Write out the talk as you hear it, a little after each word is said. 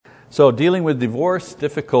So dealing with divorce,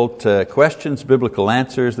 difficult questions, biblical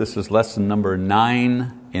answers. This is lesson number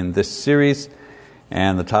 9 in this series.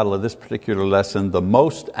 And the title of this particular lesson, The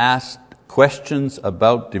Most Asked Questions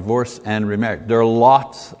About Divorce and Remarriage. There are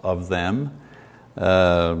lots of them,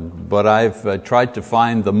 but I've tried to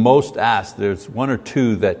find the most asked. There's one or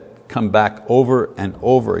two that come back over and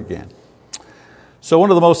over again. So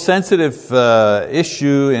one of the most sensitive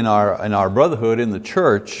issue in our brotherhood, in the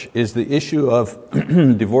church, is the issue of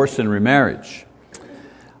divorce and remarriage.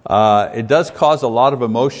 It does cause a lot of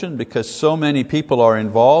emotion because so many people are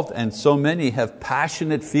involved and so many have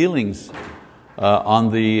passionate feelings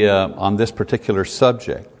on this particular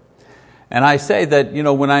subject. And I say that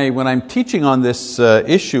when I'm teaching on this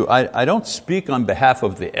issue, I don't speak on behalf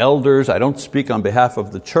of the elders, I don't speak on behalf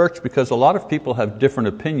of the church, because a lot of people have different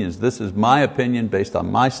opinions. This is my opinion based on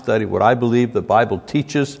my study, what I believe the Bible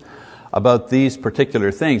teaches about these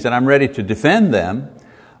particular things. And I'm ready to defend them,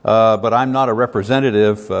 but I'm not a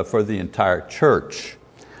representative for the entire church.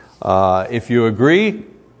 If you agree,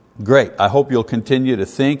 great. I hope you'll continue to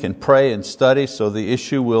think and pray and study so the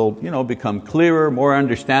issue will become clearer, more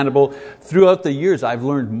understandable. Throughout the years I've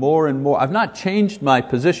learned more and more. I've not changed my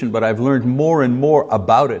position, but I've learned more and more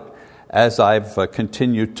about it as I've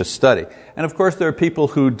continued to study. And of course there are people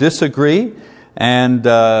who disagree, and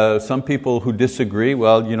some people who disagree,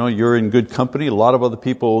 well, you're in good company. A lot of other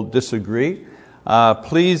people disagree.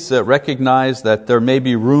 Please recognize that there may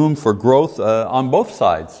be room for growth on both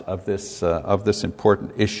sides of this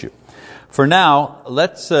important issue. For now,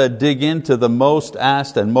 let's dig into the most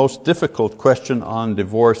asked and most difficult question on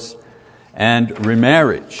divorce and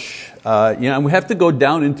remarriage. And we have to go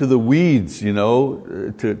down into the weeds,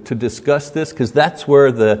 to discuss this, because that's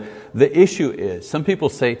where the issue is. Some people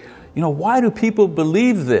say, why do people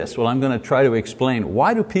believe this? Well, I'm going to try to explain.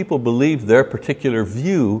 Why do people believe their particular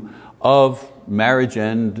view of marriage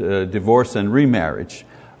and divorce and remarriage?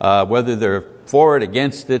 Whether they're for it,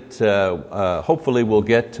 against it, hopefully we'll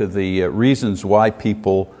get to the reasons why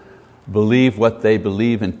people believe what they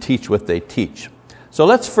believe and teach what they teach. So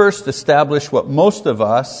let's first establish what most of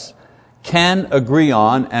us can agree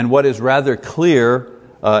on and what is rather clear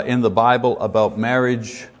in the Bible about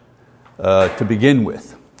marriage to begin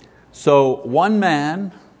with. So one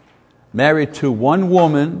man married to one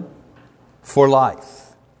woman for life.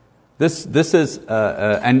 This is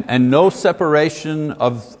and no separation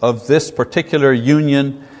of this particular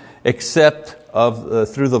union except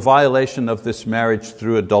through the violation of this marriage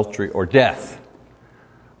through adultery or death.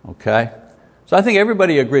 Okay, so I think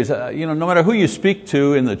everybody agrees. No matter who you speak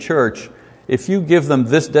to in the church, if you give them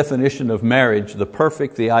this definition of marriage, the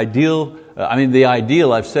perfect, the ideal. The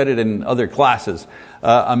ideal. I've said it in other classes.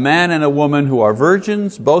 A man and a woman who are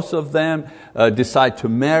virgins, both of them decide to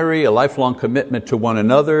marry, a lifelong commitment to one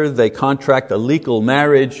another. They contract a legal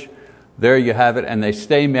marriage. There you have it. And they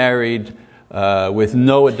stay married with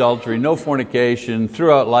no adultery, no fornication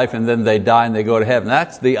throughout life, and then they die and they go to heaven.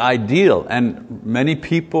 That's the ideal. And many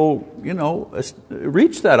people,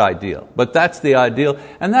 reach that ideal. But that's the ideal.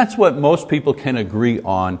 And that's what most people can agree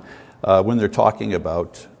on when they're talking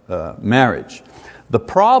about marriage. The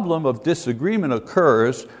problem of disagreement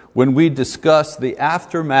occurs when we discuss the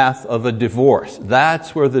aftermath of a divorce.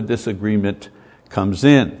 That's where the disagreement comes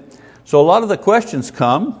in. So a lot of the questions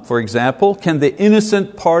come, for example, can the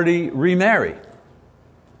innocent party remarry?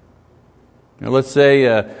 Let's say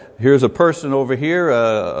here's a person over here,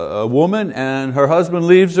 a woman, and her husband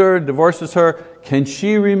leaves her, divorces her. Can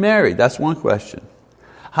she remarry? That's one question.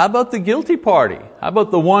 How about the guilty party? How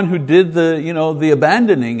about the one who did the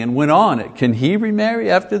abandoning and went on? Can he remarry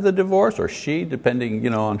after the divorce, or she, depending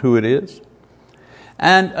on who it is?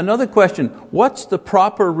 And another question, what's the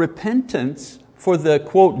proper repentance for the,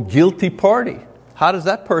 quote, guilty party? How does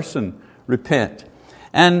that person repent?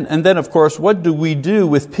 And then, of course, what do we do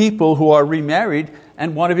with people who are remarried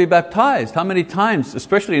and want to be baptized? How many times,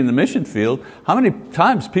 especially in the mission field, how many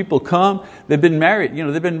times people come, they've been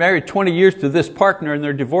married 20 years to this partner, and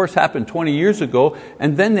their divorce happened 20 years ago,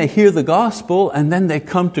 and then they hear the gospel, and then they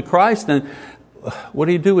come to Christ, and what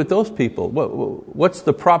do you do with those people? What's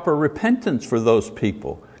the proper repentance for those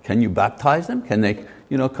people? Can you baptize them? Can they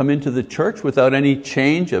come into the church without any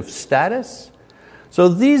change of status? So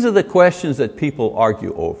these are the questions that people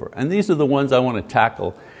argue over, and these are the ones I want to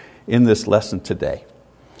tackle in this lesson today.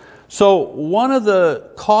 So one of the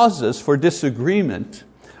causes for disagreement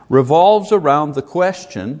revolves around the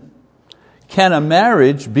question, can a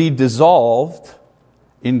marriage be dissolved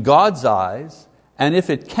in God's eyes, and if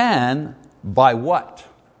it can, by what?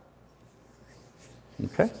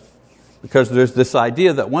 Okay? Because there's this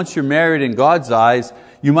idea that once you're married in God's eyes,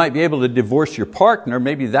 You might be able to divorce your partner,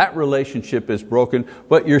 maybe that relationship is broken,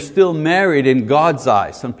 but you're still married in God's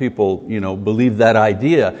eyes. Some people believe that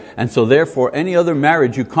idea, and so therefore any other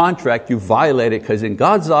marriage you contract, you violate it, because in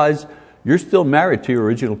God's eyes, you're still married to your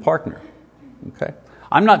original partner. Okay?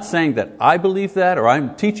 I'm not saying that I believe that or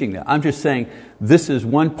I'm teaching that. I'm just saying this is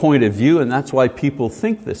one point of view, and that's why people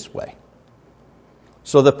think this way.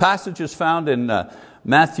 So the passage is found in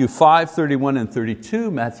Matthew 5:31 and 32,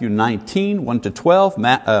 Matthew 19, 1 to 12,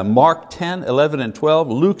 Mark 10, 11 and 12,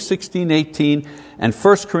 Luke 16, 18, and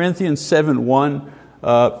 1 Corinthians 7, 1.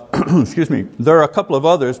 Excuse me. There are a couple of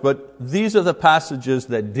others, but these are the passages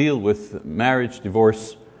that deal with marriage,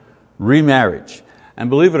 divorce, remarriage. And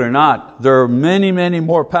believe it or not, there are many, many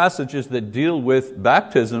more passages that deal with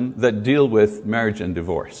baptism, that deal with marriage and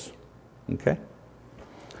divorce. Okay?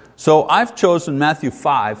 So I've chosen Matthew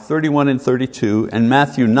 5, 31 and 32, and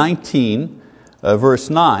Matthew 19, verse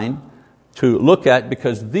 9, to look at,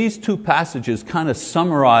 because these two passages kind of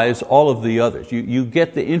summarize all of the others. You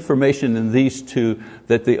get the information in these two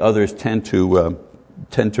that the others tend to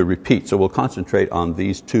repeat. So we'll concentrate on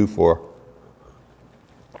these two for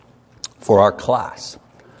our class.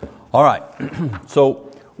 All right,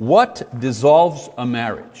 so what dissolves a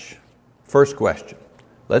marriage? First question.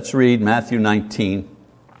 Let's read Matthew 19,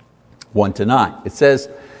 1 to 9. It says,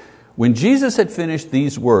 when Jesus had finished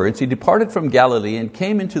these words, He departed from Galilee and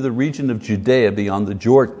came into the region of Judea beyond the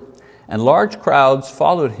Jordan. And large crowds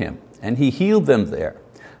followed Him, and He healed them there.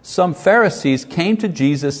 Some Pharisees came to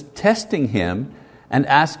Jesus, testing Him and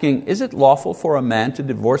asking, is it lawful for a man to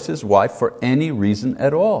divorce his wife for any reason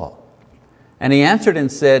at all? And He answered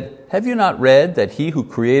and said, have you not read that He who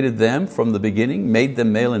created them from the beginning made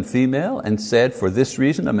them male and female, and said, for this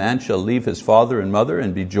reason a man shall leave his father and mother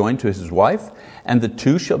and be joined to his wife, and the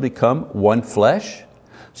two shall become one flesh?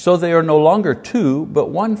 So they are no longer two,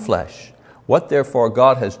 but one flesh. What therefore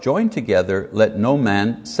God has joined together, let no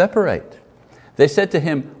man separate. They said to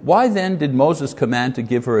Him, why then did Moses command to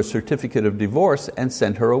give her a certificate of divorce and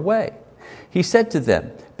send her away? He said to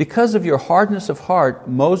them, because of your hardness of heart,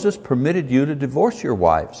 Moses permitted you to divorce your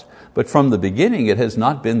wives. But from the beginning it has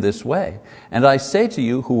not been this way. And I say to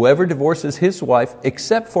you, whoever divorces his wife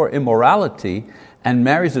except for immorality and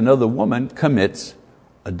marries another woman commits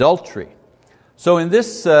adultery. So in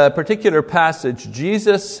this particular passage,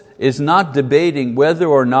 Jesus is not debating whether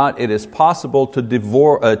or not it is possible to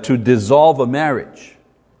dissolve a marriage.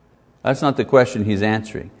 That's not the question He's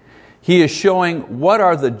answering. He is showing what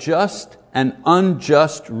are the just and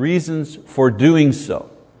unjust reasons for doing so.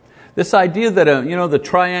 This idea that, the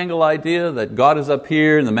triangle idea, that God is up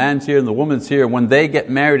here and the man's here and the woman's here, when they get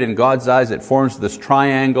married in God's eyes, it forms this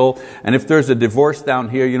triangle. And if there's a divorce down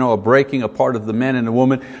here, a breaking apart of the man and the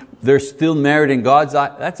woman, they're still married in God's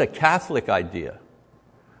eyes. That's a Catholic idea.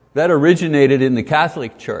 That originated in the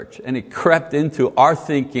Catholic Church, and it crept into our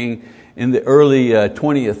thinking in the early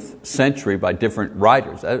 20th century by different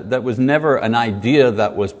writers. That was never an idea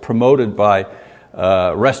that was promoted by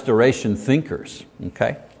Restoration thinkers.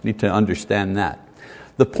 Okay? Need to understand that.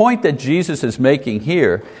 The point that Jesus is making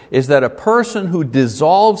here is that a person who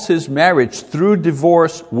dissolves his marriage through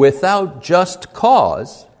divorce without just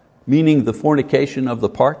cause, meaning the fornication of the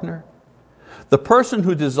partner, the person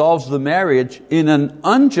who dissolves the marriage in an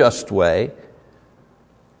unjust way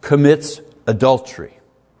commits adultery.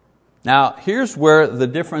 Now, here's where the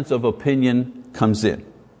difference of opinion comes in.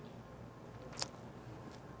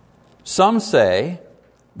 Some say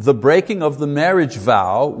the breaking of the marriage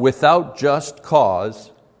vow without just cause,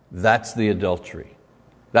 that's the adultery.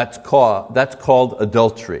 That's called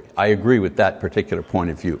adultery. I agree with that particular point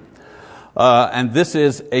of view. And this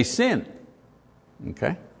is a sin.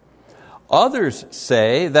 Okay? Others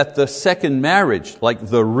say that the second marriage, like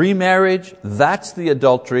the remarriage, that's the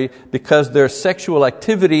adultery because there's sexual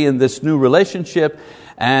activity in this new relationship,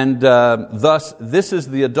 and thus this is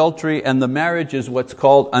the adultery, and the marriage is what's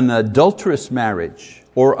called an adulterous marriage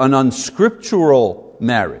or an unscriptural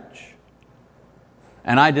marriage.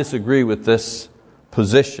 And I disagree with this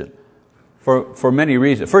position for many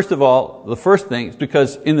reasons. First of all, the first thing is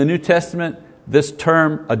because in the New Testament, this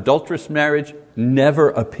term adulterous marriage never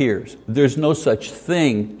appears. There's no such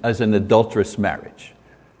thing as an adulterous marriage.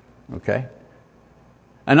 Okay?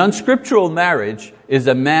 An unscriptural marriage is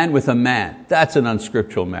a man with a man. That's an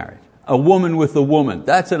unscriptural marriage. A woman with a woman.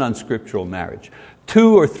 That's an unscriptural marriage.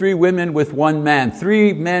 2 or 3 women with 1 man.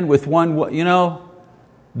 3 men with 1,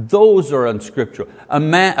 those are unscriptural.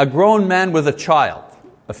 A grown man with a child,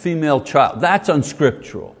 a female child, that's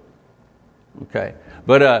unscriptural. Okay?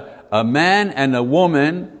 But a man and a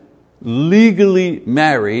woman legally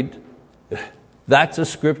married, that's a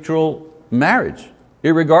scriptural marriage.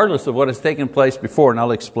 irregardless of what has taken place before, and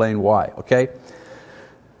I'll explain why, okay?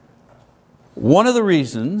 One of the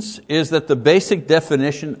reasons is that the basic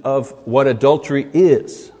definition of what adultery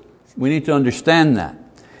is, we need to understand that.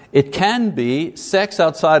 It can be sex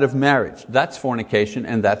outside of marriage, that's fornication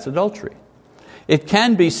and that's adultery. It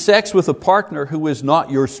can be sex with a partner who is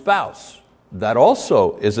not your spouse, that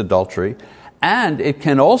also is adultery. And it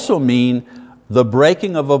can also mean the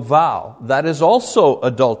breaking of a vow, that is also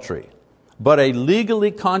adultery. But a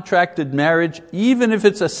legally contracted marriage, even if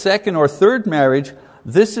it's a second or third marriage,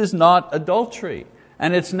 this is not adultery.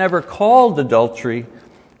 And it's never called adultery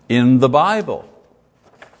in the Bible.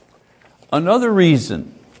 Another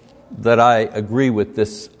reason that I agree with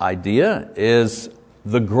this idea is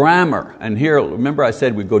the grammar. And here, remember I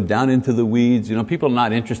said we go down into the weeds. People are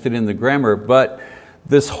not interested in the grammar, but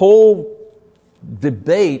this whole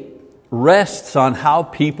debate rests on how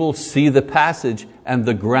people see the passage and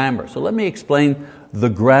the grammar. So let me explain the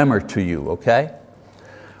grammar to you, okay?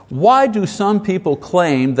 Why do some people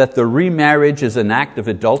claim that the remarriage is an act of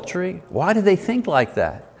adultery? Why do they think like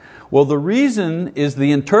that? Well, the reason is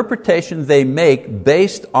the interpretation they make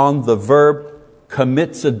based on the verb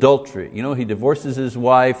commits adultery. He divorces his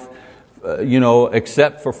wife,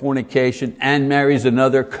 except for fornication, and marries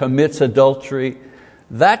another, commits adultery.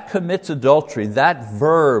 That commits adultery, that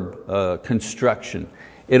verb construction,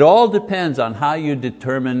 it all depends on how you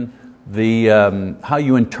determine how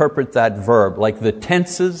you interpret that verb, like the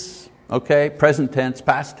tenses, okay, present tense,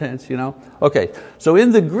 past tense, Okay, so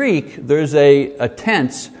in the Greek, there's a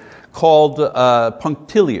tense called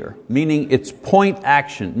punctiliar, meaning it's point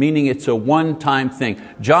action, meaning it's a one-time thing.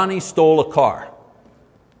 Johnny stole a car.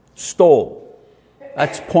 Stole.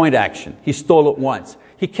 That's point action. He stole it once.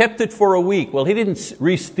 He kept it for a week. Well, he didn't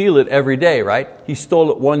re-steal it every day, right? He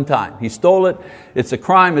stole it one time. He stole it. It's a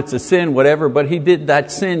crime, it's a sin, whatever, but he did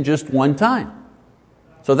that sin just one time.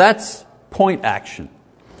 So that's point action.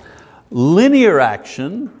 Linear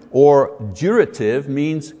action or durative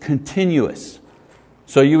means continuous.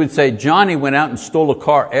 So you would say Johnny went out and stole a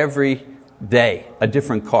car every day, a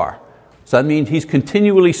different car. So that means he's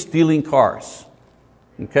continually stealing cars.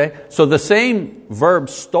 Okay? So the same verb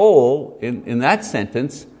stole in that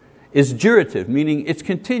sentence is durative, meaning it's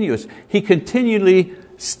continuous. He continually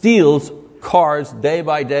steals cars day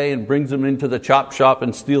by day and brings them into the chop shop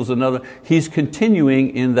and steals another. He's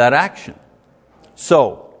continuing in that action.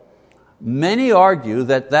 So many argue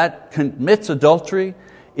that commits adultery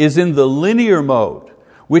is in the linear mode,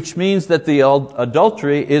 which means that the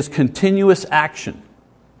adultery is continuous action.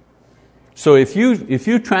 So if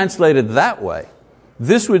you translate it that way,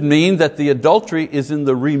 this would mean that the adultery is in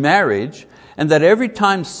the remarriage, and that every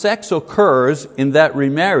time sex occurs in that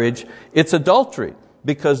remarriage, it's adultery,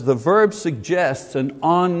 because the verb suggests an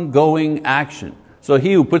ongoing action. So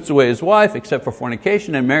he who puts away his wife, except for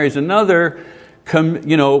fornication, and marries another,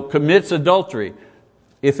 commits adultery.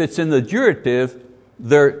 If it's in the durative,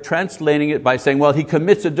 they're translating it by saying, well, he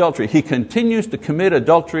commits adultery. He continues to commit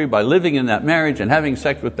adultery by living in that marriage and having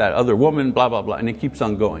sex with that other woman, blah, blah, blah, and it keeps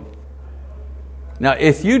on going. Now,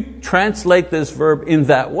 if you translate this verb in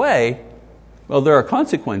that way, well, there are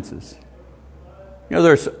consequences.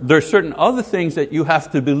 There's certain other things that you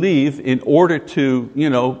have to believe in order to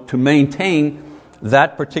maintain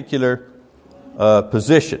that particular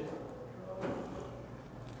position.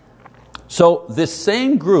 So this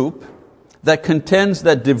same group that contends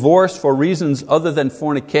that divorce for reasons other than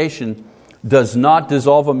fornication does not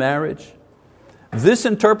dissolve a marriage, this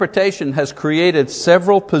interpretation has created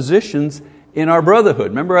several positions in our brotherhood.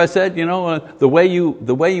 Remember I said, the way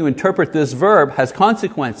you interpret this verb has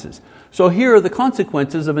consequences. So here are the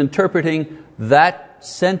consequences of interpreting that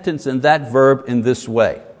sentence and that verb in this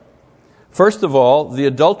way. First of all, the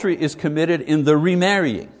adultery is committed in the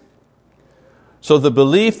remarrying. So the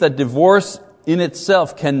belief that divorce in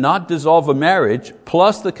itself cannot dissolve a marriage,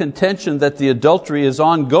 plus the contention that the adultery is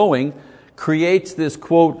ongoing, creates this,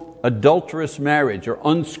 quote, adulterous marriage or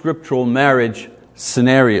unscriptural marriage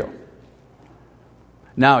scenario.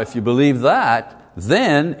 Now, if you believe that,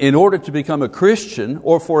 then in order to become a Christian,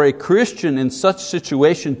 or for a Christian in such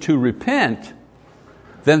situation to repent,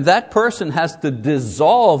 then that person has to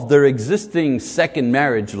dissolve their existing second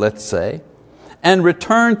marriage, let's say, and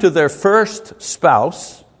return to their first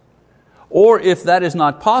spouse, or if that is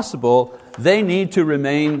not possible, they need to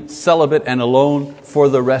remain celibate and alone for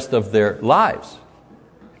the rest of their lives.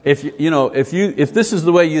 If this is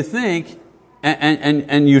the way you think,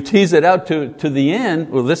 and you tease it out to the end,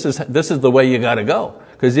 well, this is the way you got to go.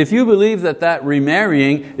 Because if you believe that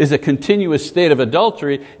remarrying is a continuous state of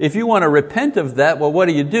adultery, if you want to repent of that, well, what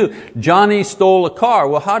do? Johnny stole a car.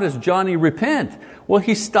 Well, how does Johnny repent? Well,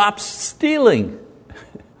 he stops stealing.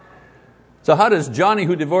 So how does Johnny,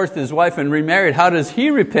 who divorced his wife and remarried, how does he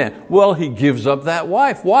repent? Well, he gives up that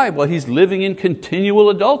wife. Why? Well, he's living in continual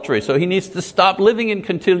adultery. So he needs to stop living in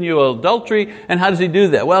continual adultery. And how does he do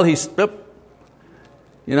that? Well, he steps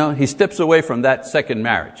away from that second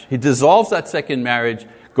marriage. He dissolves that second marriage,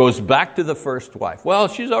 goes back to the first wife. Well,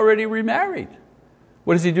 she's already remarried.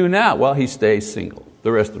 What does he do now? Well, he stays single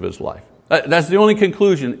the rest of his life. That's the only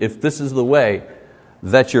conclusion if this is the way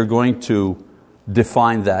that you're going to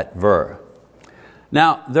define that verb.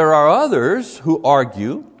 Now, there are others who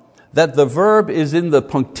argue that the verb is in the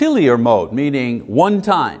punctiliar mode, meaning one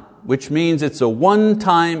time, which means it's a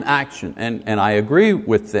one-time action, and I agree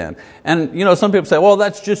with them. And some people say, well,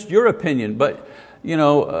 that's just your opinion, but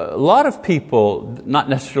a lot of people not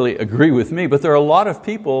necessarily agree with me, but there are a lot of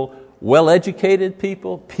people, well-educated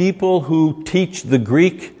people who teach the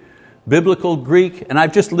Greek, biblical Greek, and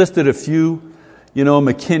I've just listed a few.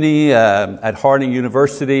 McKinney at Harding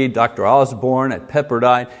University, Dr. Osborne at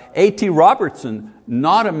Pepperdine, A.T. Robertson,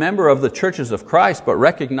 not a member of the Churches of Christ, but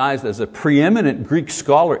recognized as a preeminent Greek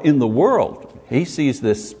scholar in the world. He sees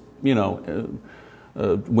this,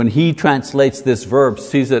 when he translates this verb,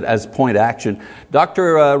 sees it as point action.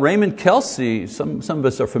 Dr. Raymond Kelsey, some of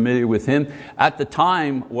us are familiar with him, at the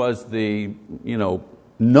time was the,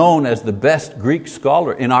 known as the best Greek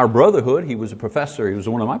scholar in our brotherhood. He was a professor. He was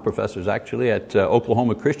one of my professors actually at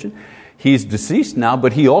Oklahoma Christian. He's deceased now,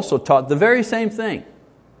 but he also taught the very same thing.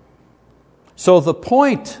 So the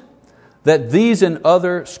point that these and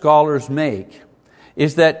other scholars make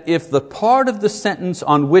is that if the part of the sentence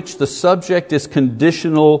on which the subject is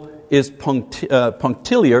conditional is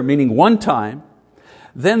punctiliar, meaning one time,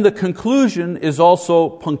 then the conclusion is also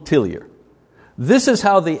punctiliar. This is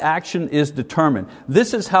how the action is determined.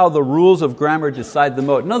 This is how the rules of grammar decide the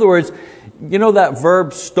mode. In other words, that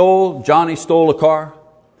verb stole, Johnny stole a car?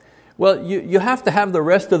 Well, you have to have the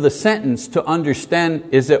rest of the sentence to understand,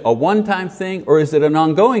 is it a one-time thing or is it an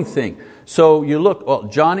ongoing thing? So you look, well,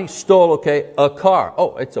 Johnny stole, a car.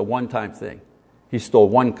 Oh, it's a one-time thing. He stole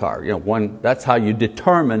one car. That's how you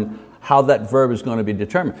determine how that verb is going to be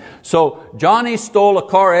determined. So Johnny stole a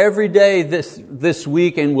car every day this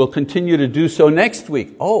week and will continue to do so next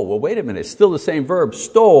week. Oh, well, wait a minute. It's still the same verb,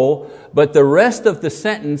 stole, but the rest of the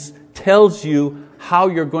sentence tells you how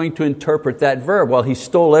you're going to interpret that verb. Well, he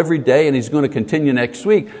stole every day and he's going to continue next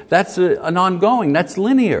week. That's an ongoing, that's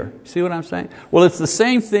linear. See what I'm saying? Well, it's the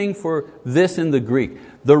same thing for this in the Greek.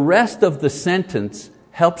 The rest of the sentence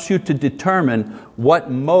helps you to determine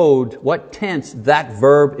what mode, what tense that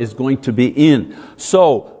verb is going to be in.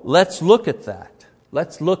 So let's look at that.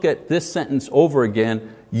 Let's look at this sentence over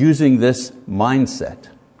again using this mindset.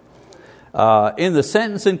 In the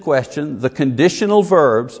sentence in question, the conditional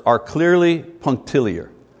verbs are clearly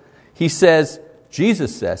punctiliar. Jesus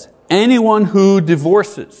says, anyone who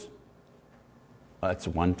divorces. That's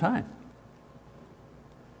one time.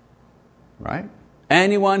 Right?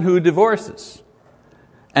 Anyone who divorces.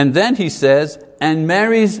 And then he says, and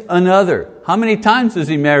marries another. How many times does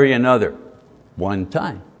he marry another? One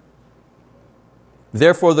time.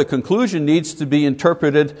 Therefore, the conclusion needs to be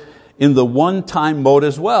interpreted in the one-time mode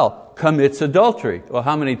as well. Commits adultery. Well,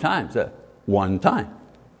 how many times? One time.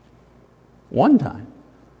 One time.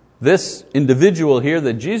 This individual here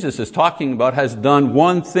that Jesus is talking about has done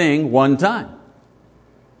one thing one time.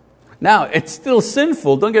 Now, it's still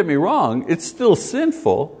sinful, don't get me wrong, it's still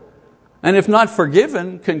sinful. And if not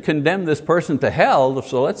forgiven, can condemn this person to hell.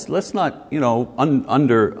 So let's not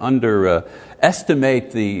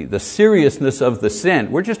underestimate the seriousness of the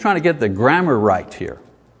sin. We're just trying to get the grammar right here.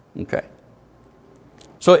 Okay.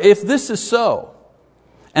 So if this is so,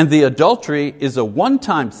 and the adultery is a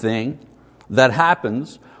one-time thing that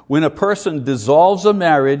happens when a person dissolves a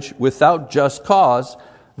marriage without just cause,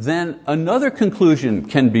 then another conclusion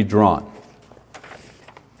can be drawn.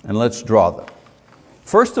 And let's draw them.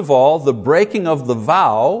 First of all, the breaking of the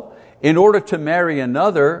vow in order to marry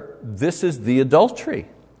another, this is the adultery.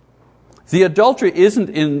 The adultery isn't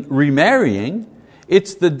in remarrying,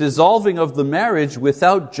 it's the dissolving of the marriage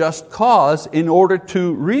without just cause in order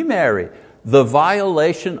to remarry. The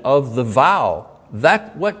violation of the vow.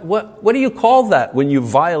 What do you call that when you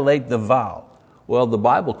violate the vow? Well, the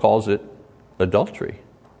Bible calls it adultery.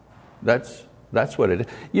 That's what it is.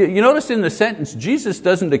 You notice in the sentence, Jesus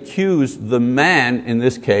doesn't accuse the man, in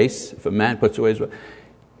this case, if a man puts away his wife,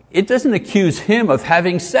 it doesn't accuse him of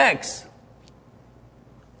having sex.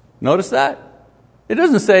 Notice that? It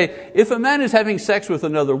doesn't say, if a man is having sex with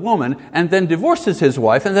another woman and then divorces his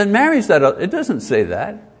wife and then marries that other, it doesn't say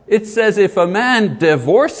that. It says if a man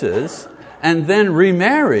divorces and then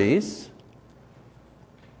remarries,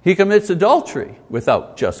 He commits adultery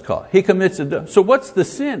without just cause. So what's the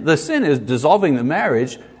sin? The sin is dissolving the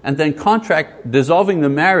marriage and then dissolving the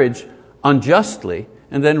marriage unjustly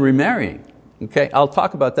and then remarrying. Okay, I'll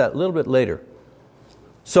talk about that a little bit later.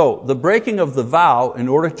 So the breaking of the vow in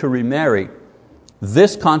order to remarry,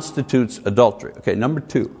 this constitutes adultery. Okay, number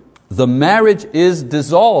 2, the marriage is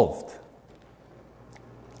dissolved.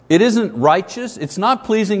 It isn't righteous, it's not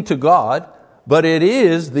pleasing to God, but it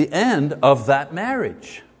is the end of that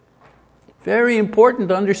marriage. Very important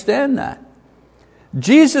to understand that.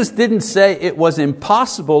 Jesus didn't say it was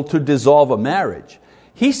impossible to dissolve a marriage.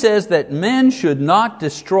 He says that men should not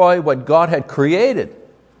destroy what God had created,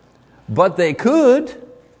 but they could.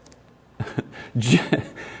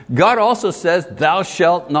 God also says, thou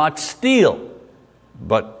shalt not steal.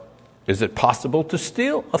 But is it possible to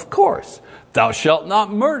steal? Of course. Thou shalt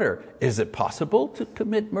not murder. Is it possible to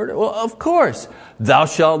commit murder? Well, of course. Thou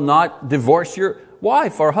shalt not divorce your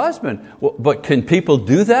wife or husband. Well, but can people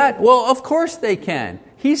do that? Well, of course they can.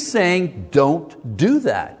 He's saying don't do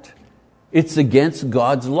that. It's against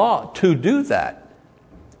God's law to do that.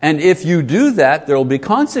 And if you do that, there will be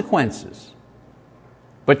consequences.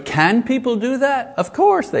 But can people do that? Of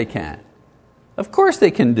course they can. Of course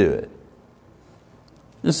they can do it.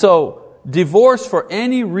 And so, divorce for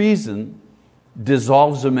any reason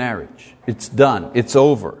dissolves a marriage. It's done. It's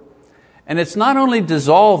over. And it's not only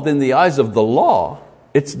dissolved in the eyes of the law,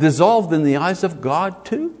 it's dissolved in the eyes of God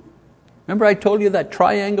too. Remember I told you that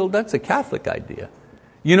triangle? That's a Catholic idea.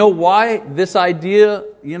 You know why this idea,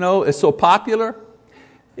 is so popular?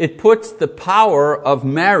 It puts the power of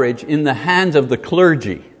marriage in the hands of the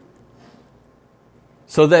clergy.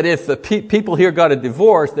 So that if the people here got a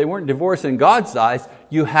divorce, they weren't divorced in God's eyes.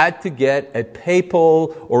 You had to get a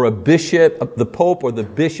papal or a bishop, the pope or the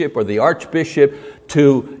bishop or the archbishop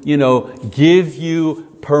to give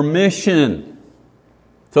you permission.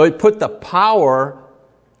 So it put the power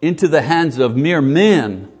into the hands of mere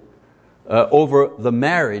men over the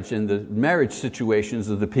marriage and the marriage situations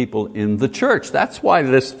of the people in the church. That's why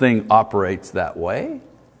this thing operates that way.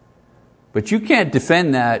 But you can't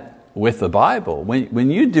defend that with the Bible.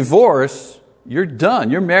 When you divorce, you're done.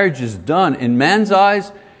 Your marriage is done in man's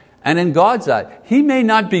eyes and in God's eyes. He may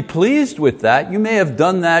not be pleased with that. You may have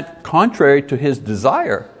done that contrary to His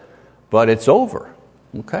desire, but it's over.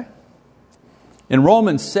 Okay? In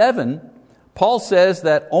Romans 7, Paul says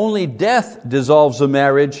that only death dissolves a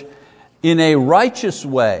marriage in a righteous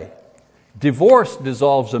way. Divorce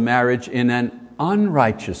dissolves a marriage in an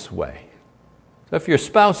unrighteous way. So if your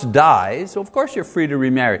spouse dies, of course you're free to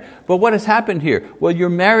remarry. But what has happened here? Well, your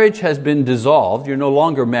marriage has been dissolved. You're no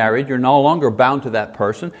longer married. You're no longer bound to that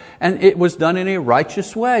person. And it was done in a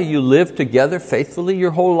righteous way. You lived together faithfully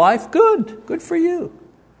your whole life. Good for you.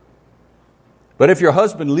 But if your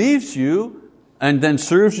husband leaves you and then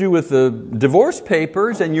serves you with the divorce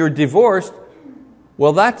papers and you're divorced,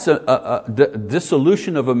 well, that's a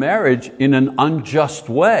dissolution of a marriage in an unjust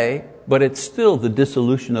way, but it's still the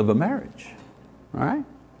dissolution of a marriage. All right?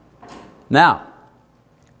 Now,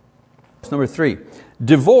 number 3,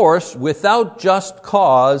 divorce without just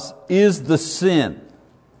cause is the sin.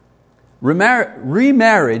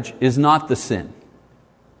 Remarriage is not the sin.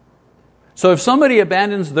 So if somebody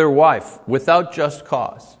abandons their wife without just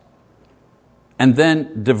cause and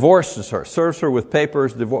then divorces her, serves her with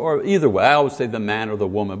papers, or either way, I always say the man or the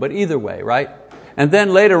woman, but either way, right? And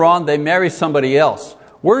then later on they marry somebody else.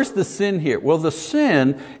 Where's the sin here? Well, the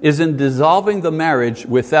sin is in dissolving the marriage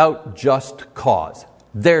without just cause.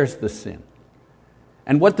 There's the sin.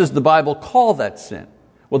 And what does the Bible call that sin?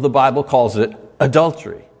 Well, the Bible calls it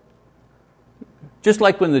adultery. Just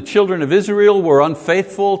like when the children of Israel were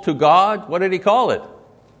unfaithful to God, what did He call it?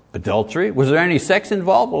 Adultery. Was there any sex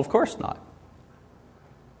involved? Well, of course not.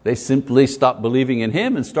 They simply stopped believing in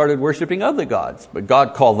Him and started worshiping other gods. But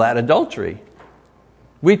God called that adultery.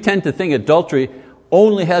 We tend to think adultery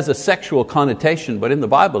only has a sexual connotation, but in the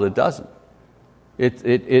Bible it doesn't.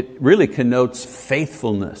 It really connotes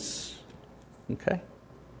faithfulness, okay,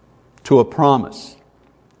 to a promise.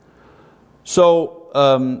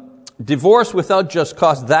 So divorce without just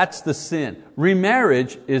cause, that's the sin.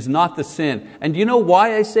 Remarriage is not the sin. And do you know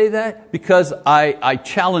why I say that? Because I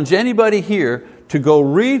challenge anybody here to go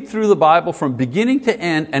read through the Bible from beginning to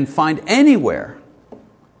end and find anywhere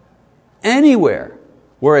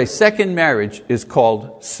where a second marriage is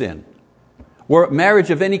called sin, where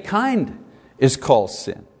marriage of any kind is called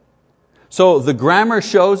sin. So the grammar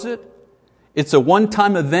shows it. It's a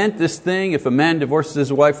one-time event, this thing. If a man divorces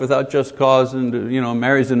his wife without just cause and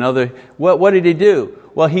marries another, what did he do?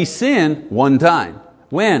 Well, he sinned one time.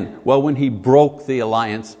 When? Well, when he broke the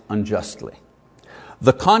alliance unjustly.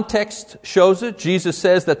 The context shows it. Jesus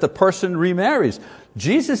says that the person remarries.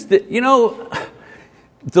 Jesus, the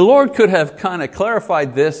Lord could have kind of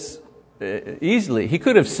clarified this easily. He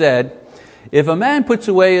could have said, if a man puts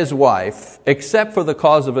away his wife, except for the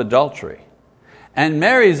cause of adultery, and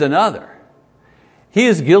marries another, he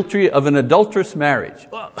is guilty of an adulterous marriage.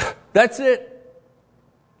 Well, that's it.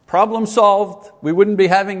 Problem solved. We wouldn't be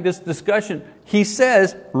having this discussion. He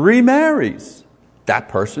says remarries. That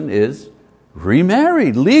person is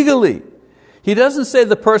remarried legally. He doesn't say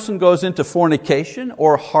the person goes into fornication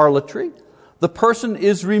or harlotry. The person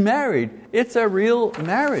is remarried. It's a real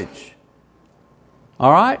marriage.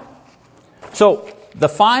 All right? So the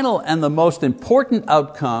final and the most important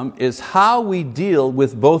outcome is how we deal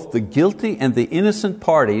with both the guilty and the innocent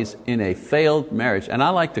parties in a failed marriage. And I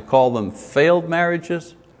like to call them failed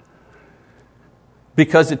marriages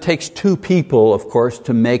because it takes two people, of course,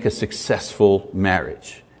 to make a successful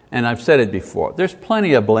marriage. And I've said it before, there's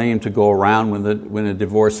plenty of blame to go around when a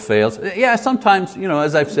divorce fails. Yeah, sometimes,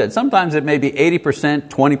 as I've said, sometimes it may be 80%,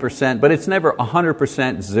 20%, but it's never 100%,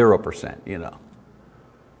 0%,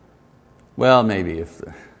 Well, maybe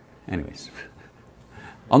anyways.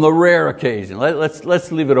 On the rare occasion,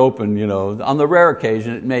 let's leave it open, On the rare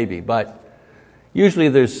occasion, it may be, but usually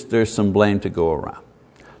there's some blame to go around.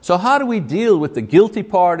 So how do we deal with the guilty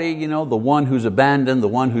party, the one who's abandoned, the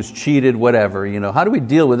one who's cheated, whatever, how do we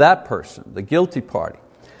deal with that person, the guilty party?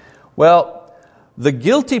 Well, the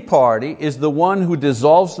guilty party is the one who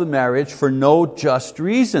dissolves the marriage for no just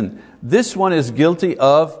reason. This one is guilty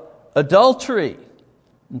of adultery.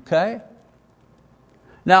 Okay?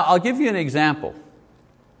 Now, I'll give you an example.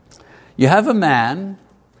 You have a man,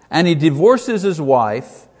 and he divorces his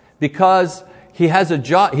wife because he has a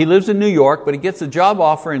job. He lives in New York, but he gets a job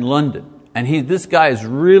offer in London. And this guy is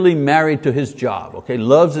really married to his job, okay?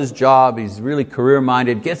 Loves his job, he's really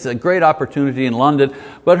career-minded, gets a great opportunity in London,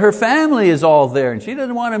 but her family is all there, and she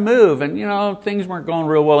doesn't want to move, and things weren't going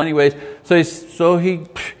real well anyways, so he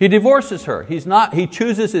divorces her. He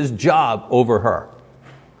chooses his job over her.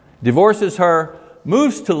 Divorces her,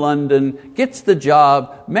 moves to London, gets the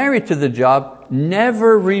job, married to the job,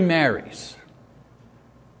 never remarries.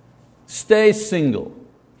 Stays single,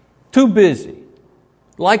 too busy,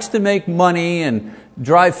 likes to make money and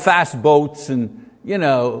drive fast boats, and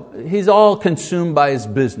he's all consumed by his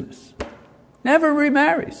business. Never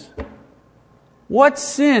remarries. What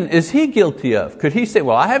sin is he guilty of? Could he say,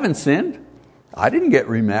 well, I haven't sinned. I didn't get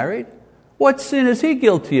remarried. What sin is he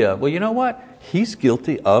guilty of? Well, you know what? He's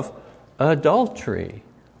guilty of adultery.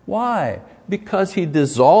 Why? Because he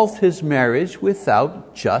dissolved his marriage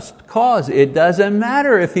without just cause. It doesn't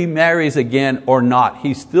matter if he marries again or not.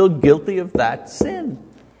 He's still guilty of that sin.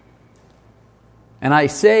 And I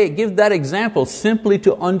give that example simply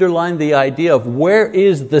to underline the idea of where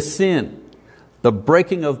is the sin? The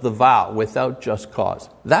breaking of the vow without just cause.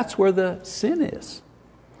 That's where the sin is.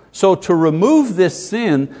 So to remove this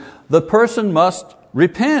sin, the person must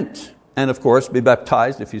repent and of course be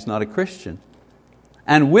baptized if he's not a Christian.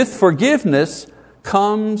 And with forgiveness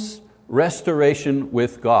comes restoration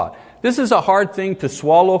with God. This is a hard thing to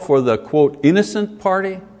swallow for the, quote, innocent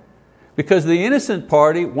party, because the innocent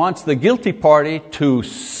party wants the guilty party to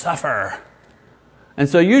suffer. And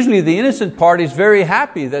so usually the innocent party is very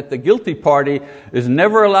happy that the guilty party is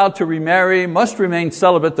never allowed to remarry, must remain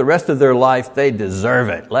celibate the rest of their life. They deserve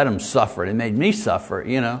it. Let them suffer. They made me suffer,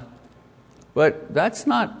 But that's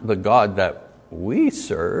not the God that we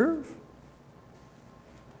serve.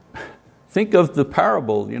 Think of the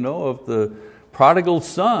parable, of the prodigal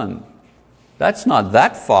son. That's not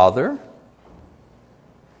that father.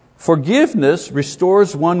 Forgiveness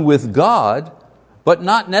restores one with God, but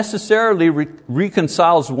not necessarily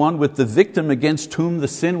reconciles one with the victim against whom the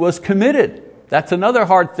sin was committed. That's another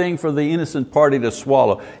hard thing for the innocent party to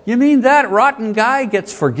swallow. You mean that rotten guy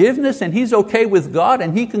gets forgiveness and he's okay with God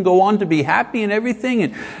and he can go on to be happy and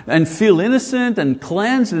everything and feel innocent and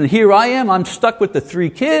cleansed, and here I am, I'm stuck with the 3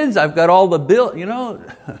 kids, I've got all the bills,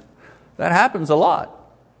 that happens a lot.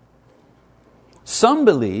 Some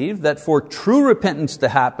believe that for true repentance to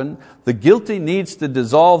happen, the guilty needs to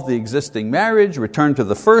dissolve the existing marriage, return to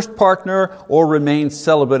the first partner, or remain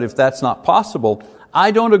celibate if that's not possible.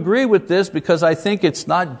 I don't agree with this because I think it's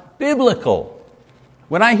not biblical.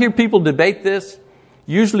 When I hear people debate this,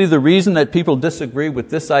 usually the reason that people disagree with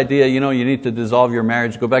this idea, you need to dissolve your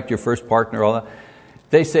marriage, go back to your first partner, all that,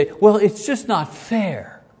 they say, well, it's just not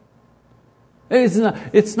fair.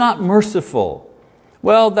 It's not merciful.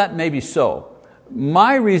 Well, that may be so.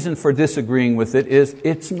 My reason for disagreeing with it is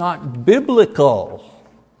it's not biblical.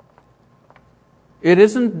 It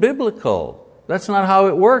isn't biblical. That's not how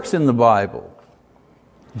it works in the Bible.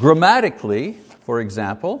 Grammatically, for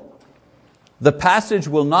example, the passage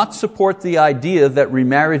will not support the idea that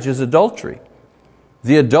remarriage is adultery.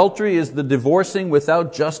 The adultery is the divorcing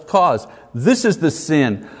without just cause. This is the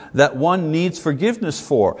sin that one needs forgiveness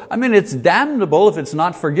for. I mean, it's damnable if it's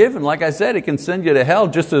not forgiven. Like I said, it can send you to hell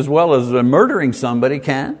just as well as murdering somebody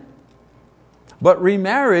can. But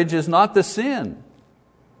remarriage is not the sin.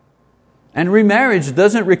 And remarriage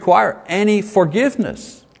doesn't require any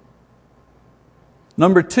forgiveness.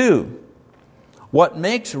 Number 2, what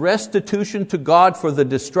makes restitution to God for the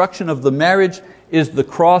destruction of the marriage is the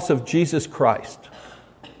cross of Jesus Christ.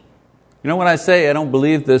 You know, when I say I don't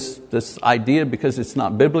believe this idea because it's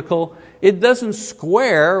not biblical, it doesn't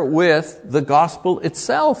square with the gospel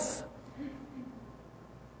itself.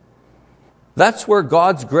 That's where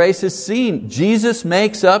God's grace is seen. Jesus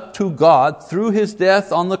makes up to God through His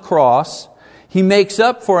death on the cross. He makes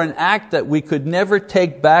up for an act that we could never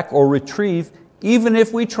take back or retrieve, even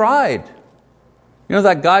if we tried. You know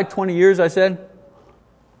that guy, 20 years, I said?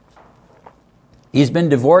 He's been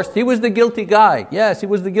divorced. He was the guilty guy. Yes, he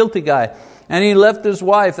was the guilty guy. And he left his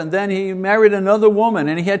wife, and then he married another woman,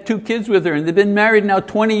 and he had 2 kids with her, and they've been married now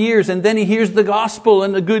 20 years, and then he hears the gospel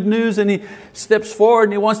and the good news, and he steps forward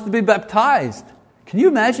and he wants to be baptized. Can you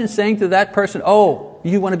imagine saying to that person, oh,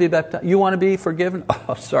 you want to be baptized? You want to be forgiven?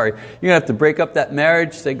 Oh, sorry. You're going to have to break up that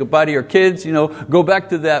marriage, say goodbye to your kids, go back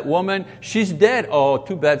to that woman. She's dead. Oh,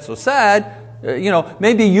 too bad, so sad.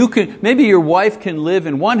 Maybe your wife can live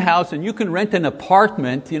in one house and you can rent an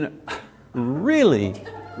apartment. Really?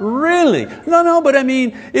 No, but I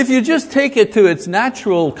mean, if you just take it to its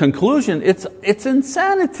natural conclusion, it's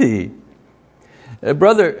insanity.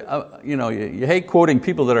 Brother, you hate quoting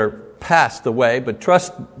people that are passed away, but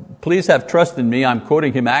please have trust in me, I'm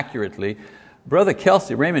quoting him accurately. Brother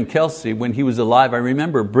Kelsey, Raymond Kelsey, when he was alive, I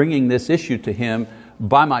remember bringing this issue to him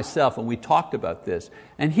by myself, and we talked about this.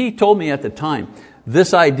 And he told me at the time,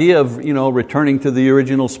 this idea of returning to the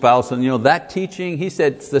original spouse and that teaching, he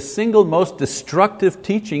said it's the single most destructive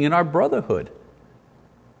teaching in our brotherhood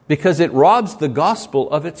because it robs the gospel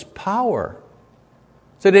of its power.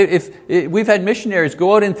 So if we've had missionaries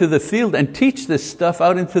go out into the field and teach this stuff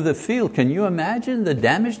out into the field, can you imagine the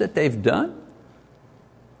damage that they've done?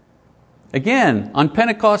 Again, on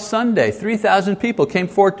Pentecost Sunday, 3,000 people came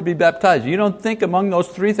forward to be baptized. You don't think among those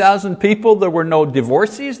 3,000 people there were no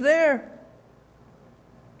divorcees there?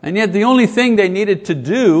 And yet the only thing they needed to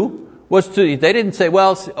do was they didn't say,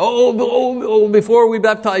 before we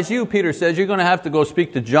baptize you, Peter says, you're going to have to go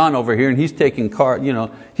speak to John over here, and he's taking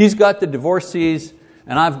he's got the divorcees,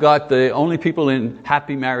 and I've got the only people in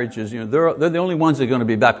happy marriages. They're the only ones that are going to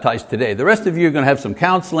be baptized today. The rest of you are going to have some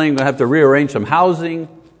counseling, going to have to rearrange some housing.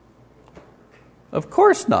 Of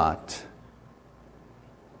course not.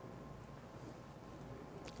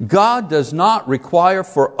 God does not require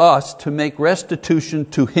for us to make restitution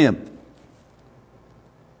to Him.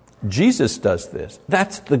 Jesus does this.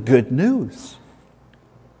 That's the good news.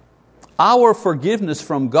 Our forgiveness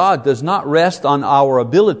from God does not rest on our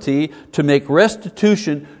ability to make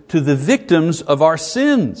restitution to the victims of our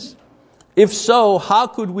sins. If so, how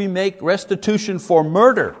could we make restitution for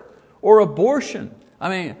murder or abortion? I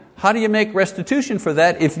mean, how do you make restitution for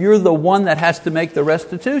that if you're the one that has to make the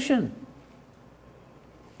restitution?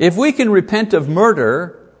 If we can repent of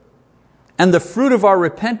murder, and the fruit of our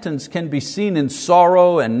repentance can be seen in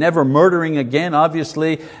sorrow and never murdering again,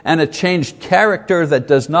 obviously, and a changed character that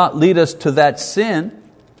does not lead us to that sin,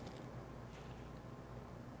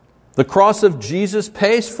 the cross of Jesus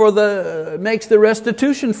makes the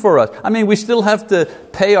restitution for us. I mean, we still have to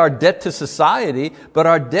pay our debt to society, but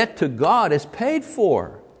our debt to God is paid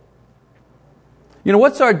for.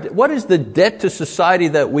 What is the debt to society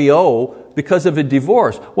that we owe because of a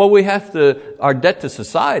divorce? Well, our debt to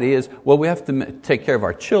society is, we have to take care of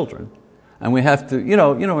our children. And we have to, you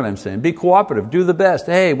know what I'm saying, be cooperative, do the best.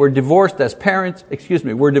 Hey, we're divorced as parents,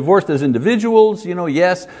 we're divorced as individuals,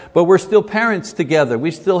 yes, but we're still parents together.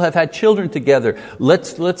 We still have had children together.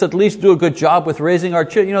 Let's at least do a good job with raising our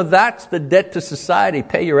children. That's the debt to society.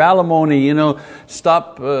 Pay your alimony,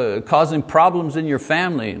 stop causing problems in your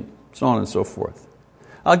family, and so on and so forth.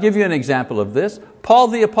 I'll give you an example of this. Paul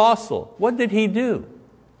the Apostle, what did he do?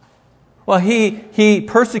 Well, he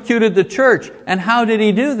persecuted the church. And how did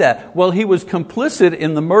he do that? Well, he was complicit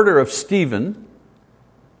in the murder of Stephen.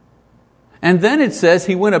 And then it says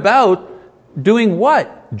he went about doing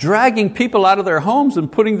what? Dragging people out of their homes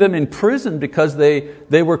and putting them in prison because they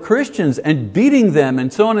were Christians, and beating them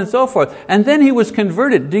and so on and so forth. And then he was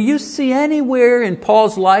converted. Do you see anywhere in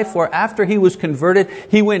Paul's life where after he was converted,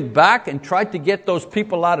 he went back and tried to get those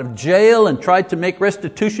people out of jail and tried to make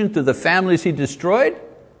restitution to the families he destroyed?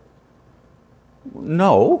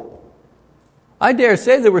 No. I dare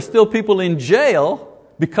say there were still people in jail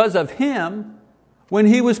because of him when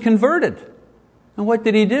he was converted. And what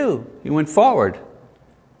did he do? He went forward.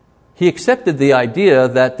 He accepted the idea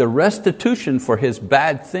that the restitution for his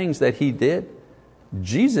bad things that he did,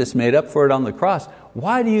 Jesus made up for it on the cross.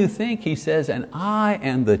 Why do you think he says, and I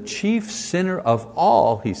am the chief sinner of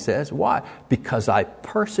all, he says. Why? Because I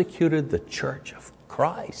persecuted the church of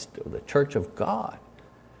Christ, or the church of God.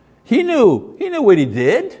 He knew what he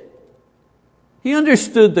did. He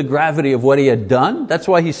understood the gravity of what he had done. That's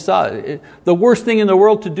why he saw it. The worst thing in the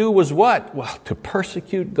world to do was what? Well, to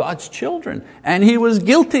persecute God's children. And he was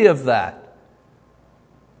guilty of that.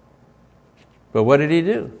 But what did he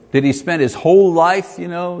do? Did he spend his whole life,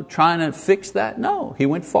 trying to fix that? No, he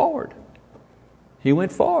went forward. He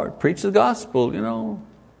went forward, preached the gospel,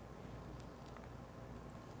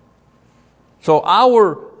 So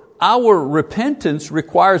our repentance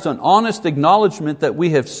requires an honest acknowledgement that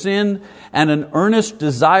we have sinned and an earnest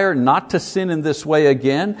desire not to sin in this way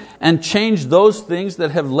again and change those things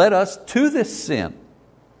that have led us to this sin.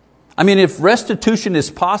 I mean, if restitution is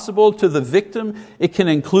possible to the victim, it can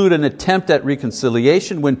include an attempt at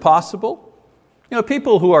reconciliation when possible.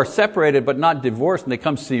 People who are separated but not divorced and they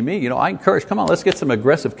come see me, I encourage, come on, let's get some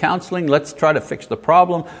aggressive counseling. Let's try to fix the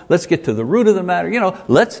problem. Let's get to the root of the matter.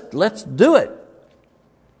 Let's do it.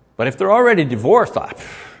 But if they're already divorced,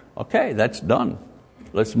 okay, that's done.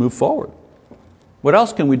 Let's move forward. What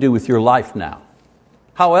else can we do with your life now?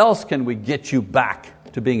 How else can we get you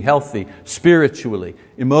back to being healthy spiritually,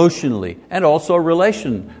 emotionally, and also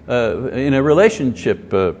in a relationship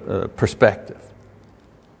perspective?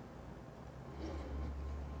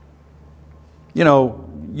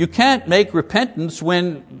 You can't make repentance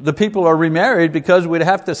when the people are remarried because we'd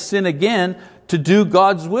have to sin again to do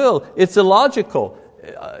God's will. It's illogical.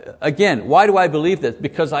 Again, why do I believe that?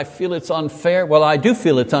 Because I feel it's unfair. Well, I do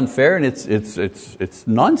feel it's unfair, and it's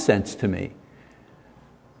nonsense to me.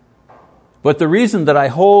 But the reason that I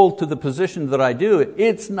hold to the position that I do,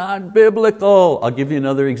 it's not biblical. I'll give you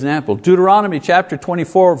another example. Deuteronomy chapter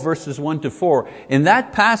 24, verses 1 to 4. In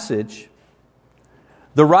that passage,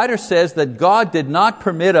 the writer says that God did not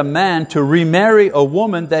permit a man to remarry a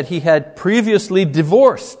woman that he had previously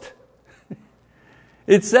divorced.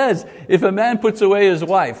 It says, if a man puts away his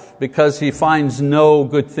wife because he finds no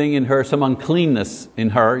good thing in her, some uncleanness in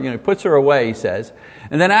her, he puts her away, he says,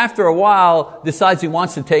 and then after a while decides he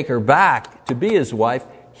wants to take her back to be his wife,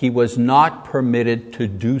 he was not permitted to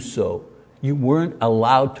do so. You weren't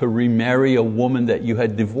allowed to remarry a woman that you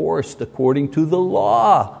had divorced according to the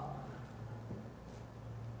law.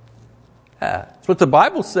 That's what the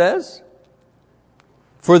Bible says.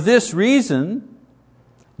 For this reason,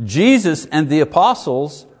 Jesus and the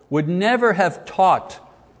apostles would never have taught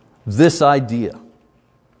this idea.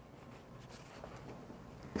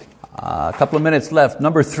 A couple of minutes left.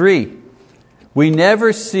 Number 3, we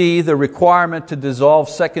never see the requirement to dissolve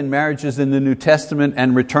second marriages in the New Testament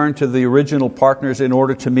and return to the original partners in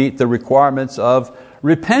order to meet the requirements of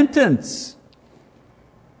repentance.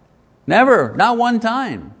 Never, not one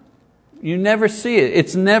time. You never see it.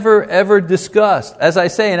 It's never ever discussed. As I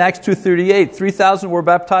say in Acts 2:38, 3,000 were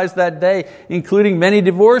baptized that day, including many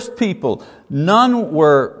divorced people. None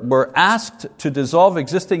were asked to dissolve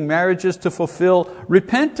existing marriages to fulfill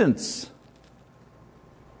repentance.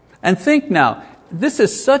 And think now, this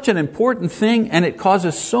is such an important thing and it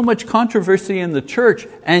causes so much controversy in the church,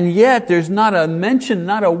 and yet there's not a mention,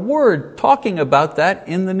 not a word talking about that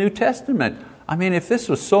in the New Testament. I mean, if this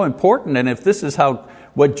was so important and if this is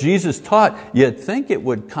what Jesus taught, you'd think it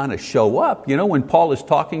would kind of show up. When Paul is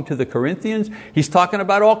talking to the Corinthians, he's talking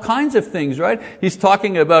about all kinds of things, right? He's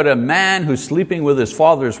talking about a man who's sleeping with his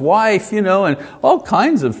father's wife, and all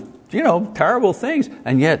kinds of, terrible things.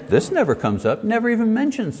 And yet this never comes up, never even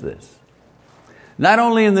mentions this. Not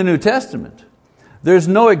only in the New Testament, there's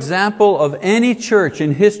no example of any church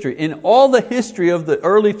in history, in all the history of the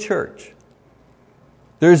early church,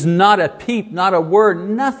 there's not a peep, not a word,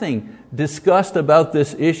 nothing discussed about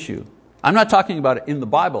this issue. I'm not talking about it in the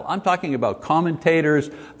Bible. I'm talking about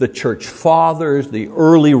commentators, the church fathers, the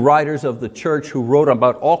early writers of the church who wrote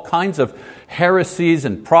about all kinds of heresies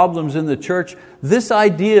and problems in the church. This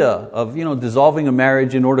idea of dissolving a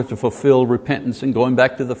marriage in order to fulfill repentance and going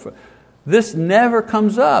back to this never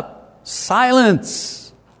comes up.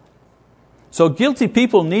 Silence. So guilty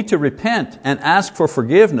people need to repent and ask for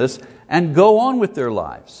forgiveness and go on with their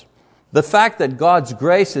lives. The fact that God's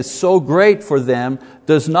grace is so great for them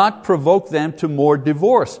does not provoke them to more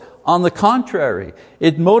divorce. On the contrary,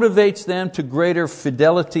 it motivates them to greater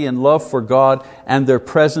fidelity and love for God and their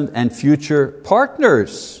present and future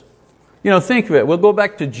partners. Think of it. We'll go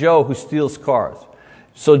back to Joe who steals cars.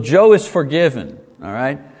 So Joe is forgiven, all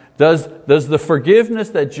right? Does the forgiveness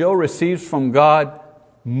that Joe receives from God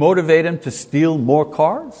motivate him to steal more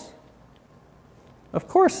cars? Of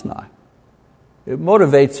course not. It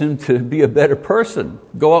motivates him to be a better person,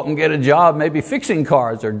 go out and get a job, maybe fixing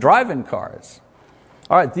cars or driving cars.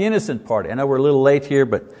 All right, the innocent party. I know we're a little late here,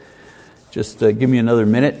 but just give me another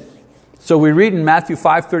minute. So we read in Matthew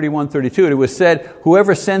 5:31-32, it was said,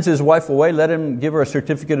 whoever sends his wife away, let him give her a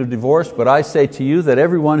certificate of divorce. But I say to you that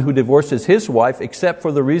everyone who divorces his wife, except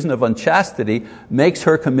for the reason of unchastity, makes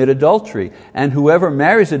her commit adultery. And whoever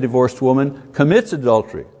marries a divorced woman commits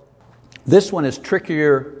adultery. This one is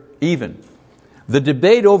trickier even. The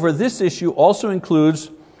debate over this issue also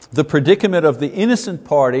includes the predicament of the innocent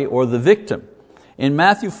party or the victim. In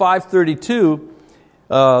Matthew 5:32,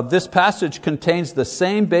 this passage contains the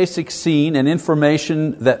same basic scene and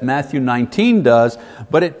information that Matthew 19 does,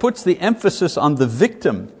 but it puts the emphasis on the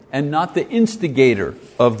victim and not the instigator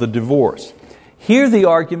of the divorce. Here the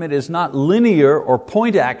argument is not linear or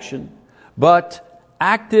point action, but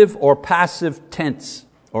active or passive tense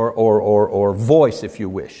or voice, if you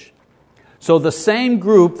wish. So the same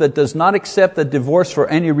group that does not accept that divorce for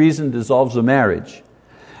any reason dissolves a marriage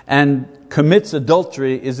and commits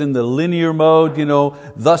adultery is in the linear mode,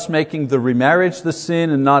 thus making the remarriage the sin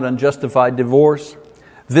and not unjustified divorce.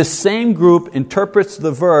 This same group interprets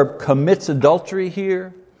the verb commits adultery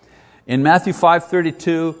here in Matthew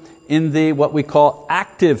 5:32 in the what we call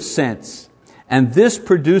active sense. And this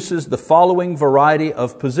produces the following variety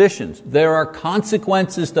of positions. There are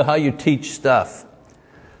consequences to how you teach stuff.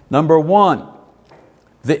 Number one,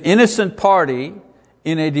 the innocent party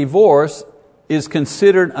in a divorce is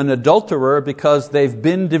considered an adulterer because they've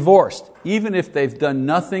been divorced, even if they've done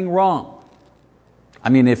nothing wrong. I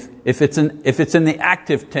mean, if it's in the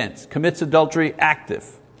active tense, commits adultery, active.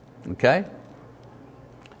 Okay?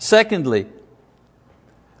 Secondly,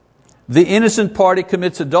 the innocent party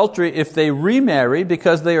commits adultery if they remarry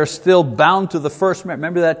because they are still bound to the first marriage.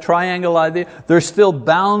 Remember that triangle idea? They're still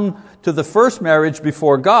bound to the first marriage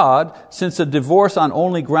before God, since a divorce on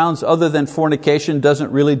only grounds other than fornication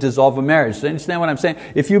doesn't really dissolve a marriage. So you understand what I'm saying?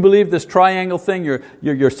 If you believe this triangle thing,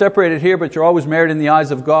 you're separated here, but you're always married in the eyes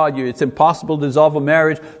of God. It's impossible to dissolve a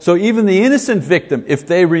marriage. So even the innocent victim, if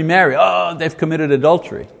they remarry, they've committed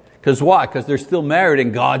adultery. Because why? Because they're still married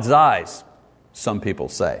in God's eyes, some people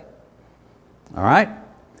say. All right?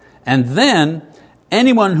 And then,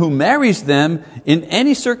 anyone who marries them in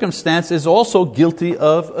any circumstance is also guilty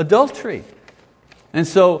of adultery. And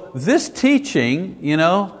so this teaching,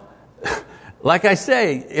 like I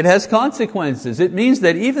say, it has consequences. It means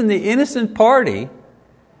that even the innocent party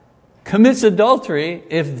commits adultery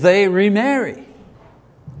if they remarry.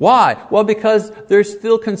 Why? Well, because they're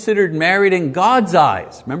still considered married in God's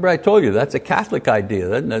eyes. Remember I told you that's a Catholic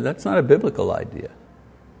idea. That's not a biblical idea.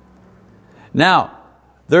 Now,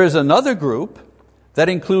 there is another group that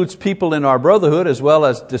includes people in our brotherhood as well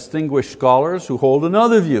as distinguished scholars who hold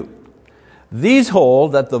another view. These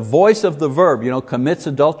hold that the voice of the verb, commits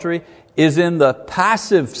adultery, is in the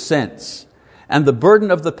passive sense. And the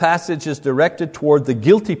burden of the passage is directed toward the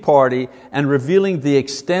guilty party and revealing the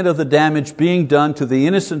extent of the damage being done to the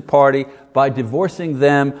innocent party by divorcing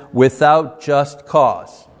them without just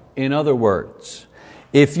cause. In other words,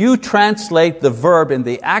 if you translate the verb in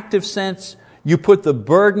the active sense, you put the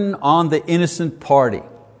burden on the innocent party.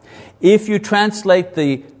 If you translate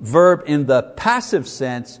the verb in the passive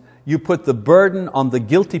sense, you put the burden on the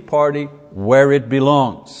guilty party where it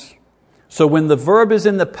belongs. So when the verb is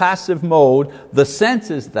in the passive mode, the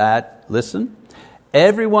sense is that, listen,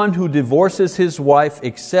 everyone who divorces his wife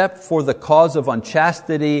except for the cause of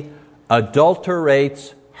unchastity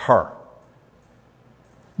adulterates her,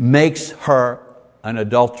 makes her an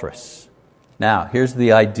adulteress. Now, here's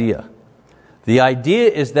the idea. The idea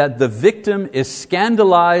is that the victim is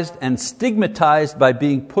scandalized and stigmatized by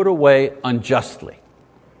being put away unjustly.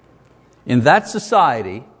 In that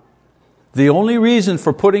society, the only reason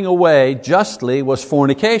for putting away justly was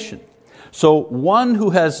fornication. So one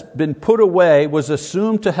who has been put away was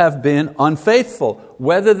assumed to have been unfaithful,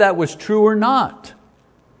 whether that was true or not.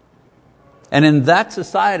 And in that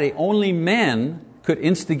society, only men could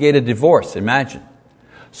instigate a divorce, imagine.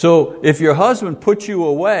 So if your husband put you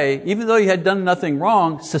away, even though you had done nothing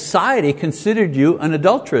wrong, society considered you an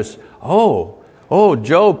adulteress. Oh,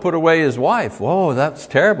 Job put away his wife. Whoa, that's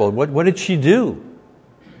terrible. What did she do?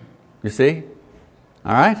 You see?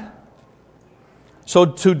 All right? So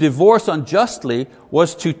to divorce unjustly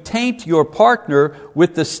was to taint your partner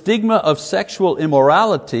with the stigma of sexual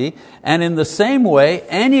immorality, and in the same way,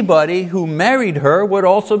 anybody who married her would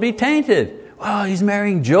also be tainted. well, he's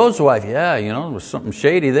marrying Joe's wife. Yeah, there was something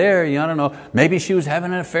shady there. I don't know. Maybe she was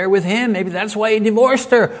having an affair with him. Maybe that's why he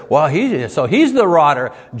divorced her. Well, so he's the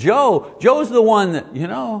rotter. Joe's the one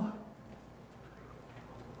that,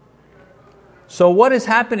 So what is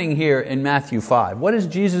happening here in Matthew 5? What is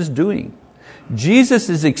Jesus doing? Jesus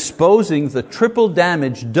is exposing the triple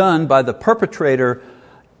damage done by the perpetrator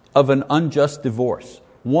of an unjust divorce.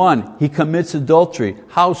 1, he commits adultery.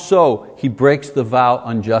 How so? He breaks the vow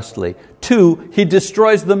unjustly. 2, he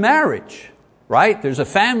destroys the marriage. Right? There's a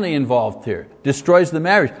family involved here. Destroys the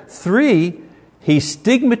marriage. 3, he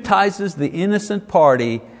stigmatizes the innocent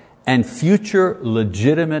party and future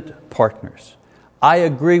legitimate partners. I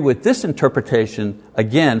agree with this interpretation,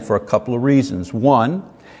 again, for a couple of reasons. 1,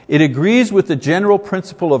 it agrees with the general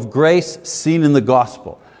principle of grace seen in the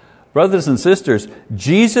gospel. Brothers and sisters,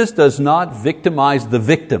 Jesus does not victimize the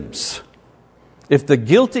victims. If the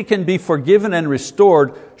guilty can be forgiven and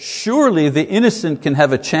restored, surely the innocent can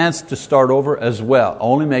have a chance to start over as well.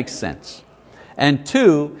 Only makes sense. And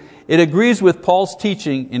 2, it agrees with Paul's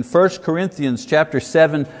teaching in 1 Corinthians chapter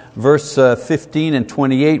 7, verse 15 and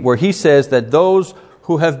 28, where he says that those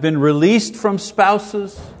who have been released from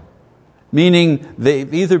spouses, meaning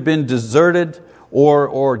they've either been deserted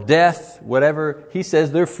or death, whatever, he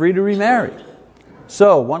says they're free to remarry.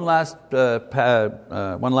 So, one last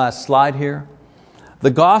slide here.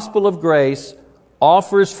 The gospel of grace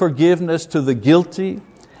offers forgiveness to the guilty,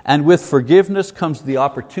 and with forgiveness comes the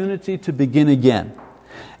opportunity to begin again.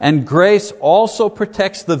 And grace also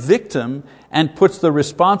protects the victim and puts the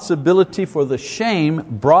responsibility for the shame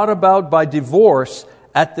brought about by divorce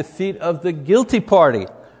at the feet of the guilty party,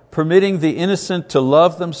 permitting the innocent to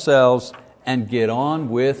love themselves and get on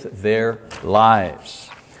with their lives.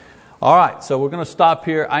 All right, so we're going to stop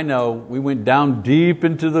here. I know we went down deep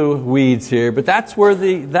into the weeds here, but that's where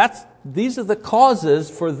these are the causes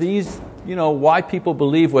for these, why people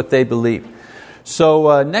believe what they believe.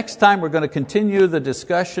 So next time we're going to continue the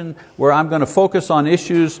discussion where I'm going to focus on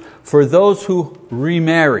issues for those who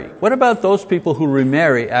remarry. What about those people who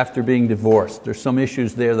remarry after being divorced? There's some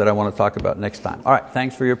issues there that I want to talk about next time. All right,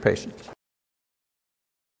 thanks for your patience.